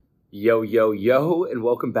Yo, yo, yo, and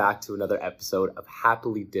welcome back to another episode of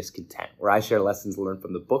Happily Discontent, where I share lessons learned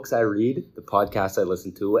from the books I read, the podcasts I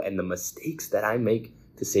listen to, and the mistakes that I make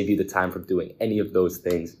to save you the time from doing any of those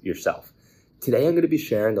things yourself. Today, I'm going to be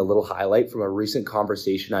sharing a little highlight from a recent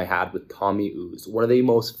conversation I had with Tommy Ooze, one of the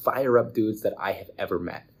most fire-up dudes that I have ever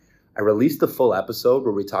met. I released the full episode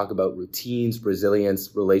where we talk about routines,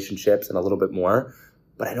 resilience, relationships, and a little bit more.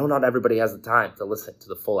 But I know not everybody has the time to listen to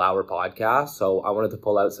the full hour podcast, so I wanted to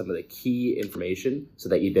pull out some of the key information so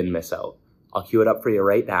that you didn't miss out. I'll cue it up for you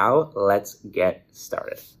right now. Let's get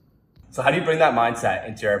started. So how do you bring that mindset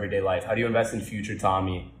into your everyday life? How do you invest in future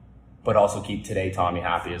Tommy, but also keep today Tommy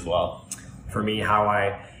happy as well? For me, how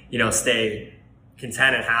I, stay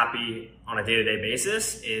content and happy on a day-to-day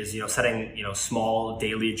basis is, setting, small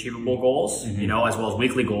daily achievable goals, as well as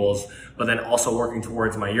weekly goals, but then also working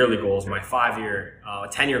towards my yearly goals, my 5-year,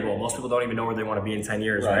 10-year goal. Most people don't even know where they want to be in 10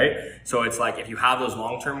 years, right? So it's like, if you have those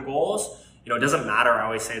long-term goals, it doesn't matter. I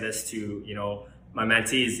always say this to, my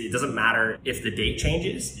mentees, it doesn't matter if the date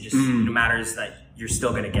changes. It just matters that you're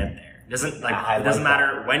still going to get there. It doesn't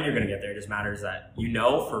matter when you're going to get there. It just matters that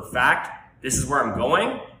for a fact, this is where I'm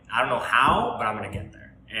going. I don't know how, but I'm going to get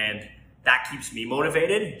there. And that keeps me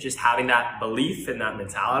motivated, just having that belief and that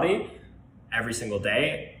mentality every single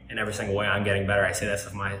day and every single way I'm getting better. I say this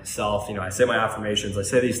of myself, I say my affirmations, I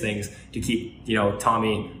say these things to keep,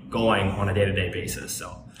 Tommy going on a day-to-day basis.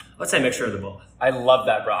 So let's say a mixture of the both. I love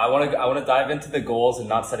that, bro. I want to dive into the goals and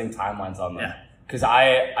not setting timelines on them. Because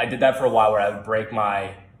I did that for a while where I would break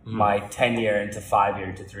my 10-year into 5-year,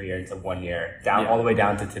 into 3-year, into 1 year, all the way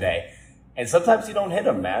down to today. And sometimes you don't hit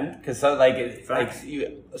them, man, because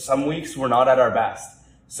some weeks we're not at our best.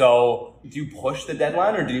 So do you push the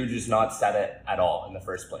deadline or do you just not set it at all in the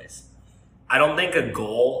first place? I don't think a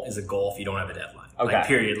goal is a goal if you don't have a deadline. Okay.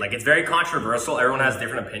 Period. It's very controversial. Everyone has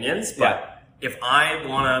different opinions. But if I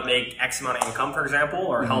want to make X amount of income, for example,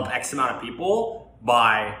 or help X amount of people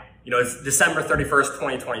by, it's December 31st,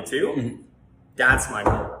 2022, that's my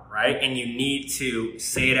goal, right? And you need to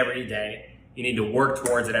say it every day. You need to work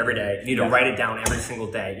towards it every day. You need to write it down every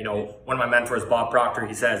single day. One of my mentors, Bob Proctor,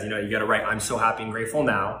 he says, you got to write, I'm so happy and grateful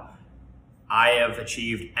now. I have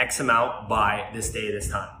achieved X amount by this day, this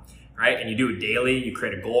time, right? And you do it daily. You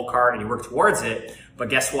create a goal card and you work towards it. But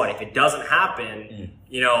guess what? If it doesn't happen,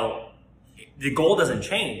 the goal doesn't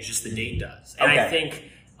change, just the date does. And I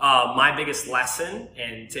think my biggest lesson,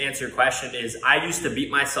 and to answer your question, is I used to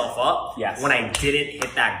beat myself up when I didn't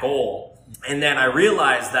hit that goal. And then I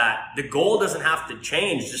realized that the goal doesn't have to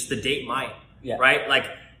change, just the date might, right?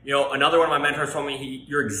 Another one of my mentors told me,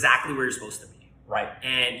 you're exactly where you're supposed to be. Right.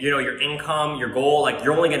 And, your income, your goal,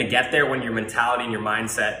 you're only going to get there when your mentality and your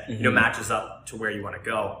mindset, matches up to where you want to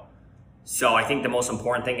go. So I think the most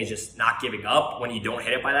important thing is just not giving up when you don't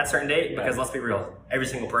hit it by that certain date, because let's be real, every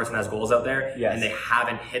single person has goals out there and they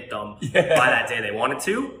haven't hit them by that day they wanted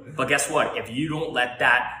to. But guess what? If you don't let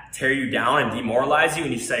that tear you down and demoralize you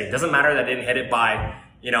and you say, it doesn't matter that I didn't hit it by,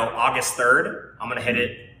 August 3rd, I'm going to hit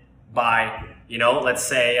it by, let's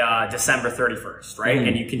say December 31st, right?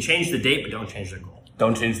 And you can change the date, but don't change the goal.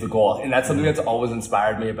 Don't change the goal. And that's something that's always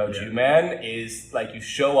inspired me about you, man, is you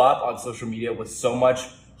show up on social media with so much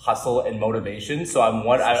hustle and motivation. So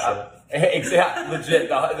exactly, legit,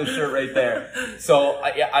 the shirt right there. So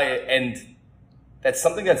and that's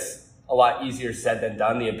something that's a lot easier said than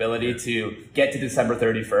done. The ability to get to December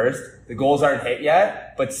 31st, the goals aren't hit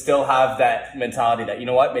yet, but still have that mentality that,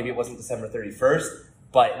 maybe it wasn't December 31st,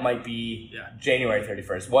 but it might be January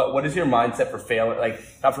 31st. What is your mindset for failing?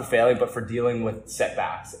 Not for failing, but for dealing with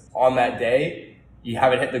setbacks on that day? You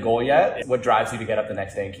haven't hit the goal yet. What drives you to get up the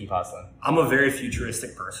next day and keep hustling? I'm a very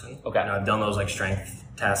futuristic person. Okay. I've done those strength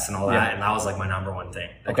tests and all that. And that was my number one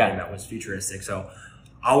thing that was futuristic. So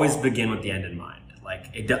I always begin with the end in mind.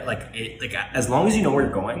 As long as you know where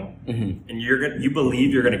you're going and you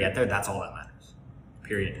believe you're going to get there, that's all that matters.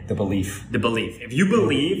 Period. The belief. If you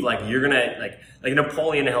believe you're going to like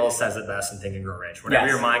Napoleon Hill says it best in Think and Grow Rich. Whatever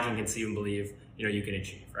your mind can conceive and believe, you can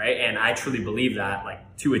achieve, right? And I truly believe that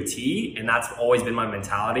to a T, and that's always been my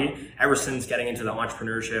mentality ever since getting into the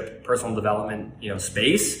entrepreneurship, personal development,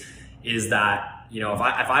 space, is that, if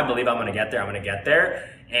I believe I'm going to get there, I'm going to get there.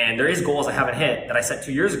 And there is goals I haven't hit that I set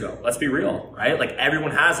 2 years ago. Let's be real, right?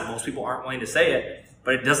 Everyone has it. Most people aren't willing to say it,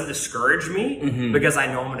 but it doesn't discourage me because I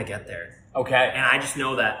know I'm going to get there. Okay. And I just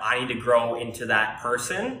know that I need to grow into that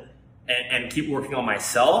person and keep working on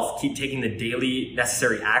myself, keep taking the daily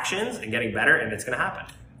necessary actions and getting better, and it's going to happen.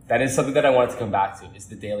 That is something that I wanted to come back to, is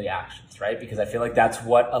the daily actions, right? Because I feel that's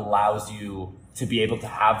what allows you to be able to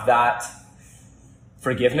have that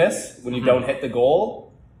forgiveness when you don't hit the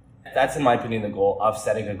goal. That's, in my opinion, the goal of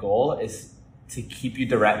setting a goal, is to keep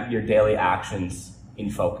your daily actions in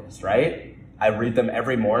focus, right? I read them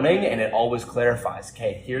every morning and it always clarifies,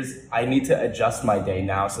 okay, I need to adjust my day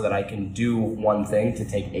now so that I can do one thing to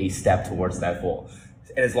take a step towards that goal.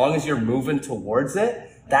 And as long as you're moving towards it,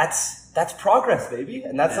 that's progress, baby.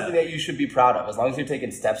 And that's something that you should be proud of. As long as you're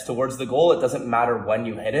taking steps towards the goal, it doesn't matter when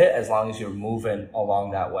you hit it, as long as you're moving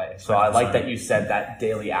along that way. So I like that you said that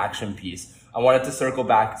daily action piece. I wanted to circle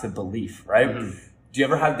back to belief, right? Mm-hmm. Do you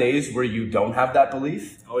ever have days where you don't have that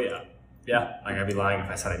belief? Oh, yeah. Yeah. Like, I'd be lying if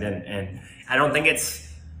I said I didn't. And I don't think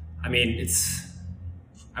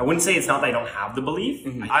I wouldn't say it's not that I don't have the belief.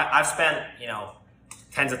 Mm-hmm. I've spent,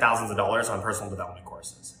 tens of thousands of dollars on personal development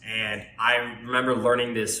courses. And I remember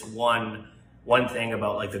learning this one thing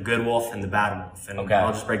about like the good wolf and the bad wolf. And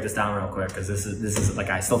I'll just break this down real quick because this is like,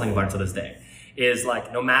 I still think about it to this day, is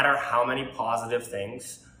like, no matter how many positive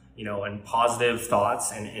things, and positive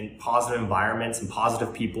thoughts and positive environments and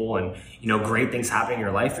positive people and, great things happening in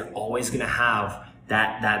your life, you're always going to have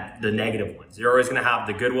the negative ones. You're always going to have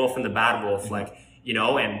the good wolf and the bad wolf, like,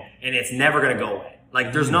 and it's never going to go away.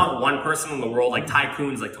 Like, there's not one person in the world, like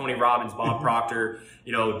tycoons, like Tony Robbins, Bob Proctor,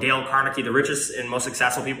 Dale Carnegie, the richest and most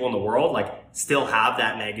successful people in the world, like, still have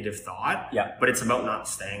that negative thought. Yeah. But it's about not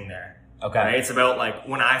staying there. Okay. Right? It's about like,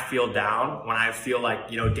 when I feel down, when I feel like,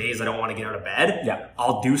 days I don't want to get out of bed,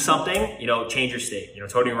 I'll do something, change your state.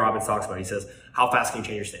 Tony Robbins talks about it. He says, how fast can you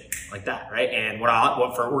change your state? Like that, right? And what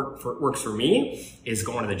works for me is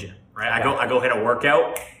going to the gym, right? I go hit a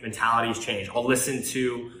workout, mentalities change. I'll listen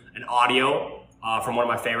to an audio from one of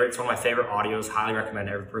my favorites, audios, highly recommend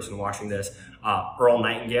every person watching this, Earl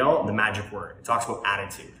Nightingale, The Magic Word. It talks about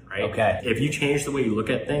attitude, right? Okay. If you change the way you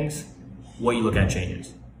look at things, what you look at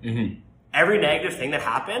changes. Mm-hmm. Every negative thing that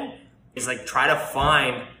happened is like, try to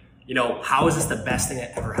find, how is this the best thing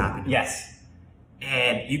that ever happened? Yes.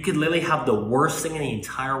 And you could literally have the worst thing in the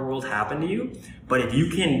entire world happen to you, but if you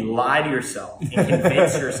can lie to yourself and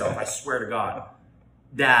convince yourself, I swear to God,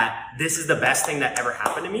 that this is the best thing that ever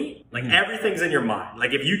happened to me, like everything's in your mind.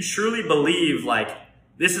 Like, if you truly believe, like,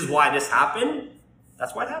 this is why this happened,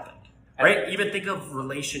 that's why it happened, right? Even think of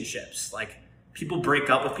relationships. Like, people break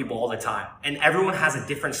up with people all the time, and everyone has a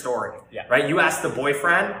different story, right? You ask the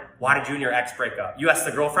boyfriend, why did you and your ex break up? You ask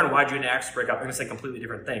the girlfriend, why did you and your ex break up? They're gonna say completely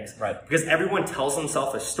different things, right? Because everyone tells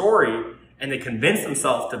themselves a story and they convince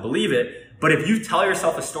themselves to believe it. But if you tell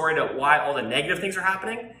yourself a story to why all the negative things are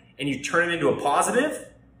happening and you turn it into a positive,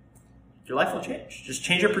 your life will change. Just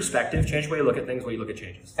change your perspective, change the way you look at things, the way you look at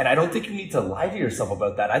changes. And I don't think you need to lie to yourself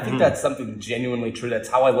about that. I think that's something genuinely true. That's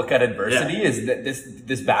how I look at adversity, is that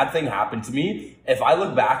this bad thing happened to me. If I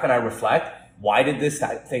look back and I reflect, why did this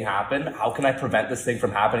thing happen? How can I prevent this thing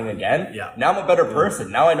from happening again? Yeah. Now I'm a better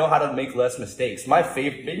person. Now I know how to make less mistakes.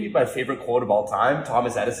 Maybe my favorite quote of all time,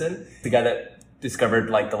 Thomas Edison, the guy that discovered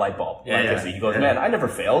like the light bulb. He goes, man, I never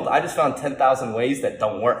failed. I just found 10,000 ways that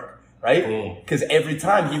don't work. Right? Because every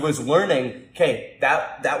time he was learning, okay,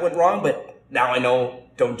 that went wrong, but now I know,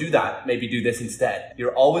 don't do that. Maybe do this instead.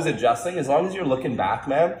 You're always adjusting as long as you're looking back,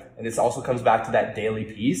 man. And this also comes back to that daily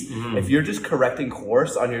piece. If you're just correcting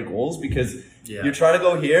course on your goals because you're trying to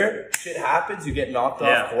go here, shit happens, you get knocked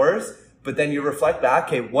off course, but then you reflect back,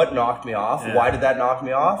 okay, what knocked me off? Why did that knock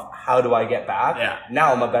me off? How do I get back?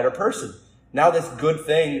 Now I'm a better person. Now this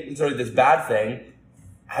this bad thing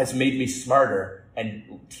has made me smarter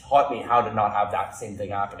and taught me how to not have that same thing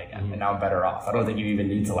happen again. And now I'm better off. I don't think you even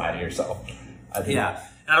need to lie to yourself. I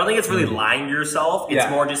don't think it's really lying to yourself. It's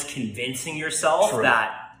more just convincing yourself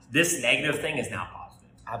that this negative thing is now positive.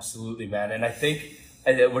 Absolutely, man. And I think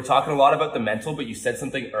we're talking a lot about the mental, but you said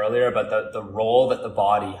something earlier about the role that the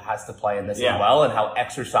body has to play in this as well, and how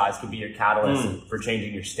exercise can be your catalyst for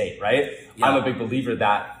changing your state, right? I'm a big believer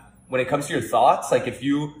that when it comes to your thoughts, like if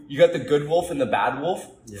you got the good wolf and the bad wolf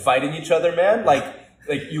fighting each other, man, like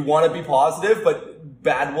you want to be positive, but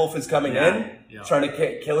bad wolf is coming in, trying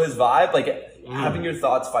to kill his vibe. Like having your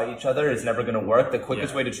thoughts fight each other is never going to work. The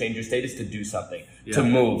quickest way to change your state is to do something, to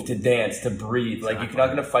move, to dance, to breathe. Like you're not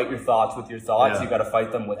going to fight your thoughts with your thoughts. You got to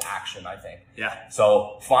fight them with action, I think.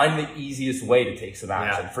 So find the easiest way to take some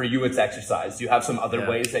action. For you, it's exercise. Do you have some other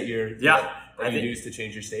ways that you're that you use to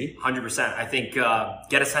change your state? 100%. I think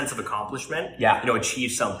get a sense of accomplishment.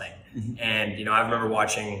 Achieve something. And I remember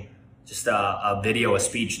watching just a video, a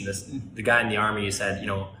speech, and the guy in the army, he said,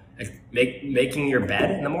 making your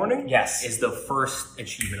bed in the morning is the first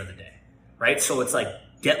achievement of the day, right? So it's like,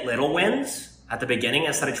 get little wins at the beginning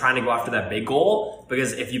instead of trying to go after that big goal,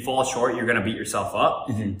 because if you fall short, you're going to beat yourself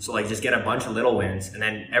up. So like, just get a bunch of little wins. And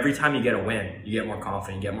then every time you get a win, you get more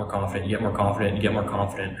confident, you get more confident, you get more confident, you get more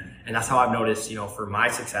confident. And that's how I've noticed, for my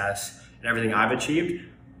success and everything I've achieved,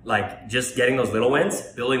 like just getting those little wins,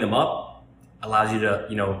 building them up, allows you to,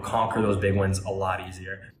 you know, conquer those big wins a lot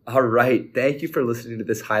easier. All right. Thank you for listening to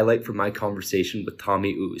this highlight from my conversation with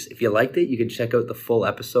Tommy Ooze. If you liked it, you can check out the full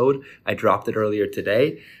episode. I dropped it earlier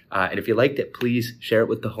today. And if you liked it, please share it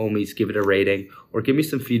with the homies, give it a rating, or give me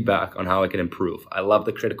some feedback on how I can improve. I love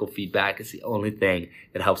the critical feedback. It's the only thing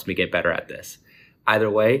that helps me get better at this. Either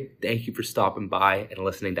way, thank you for stopping by and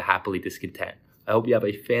listening to Happily Discontent. I hope you have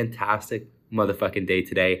a fantastic motherfucking day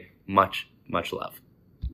today. Much, much love.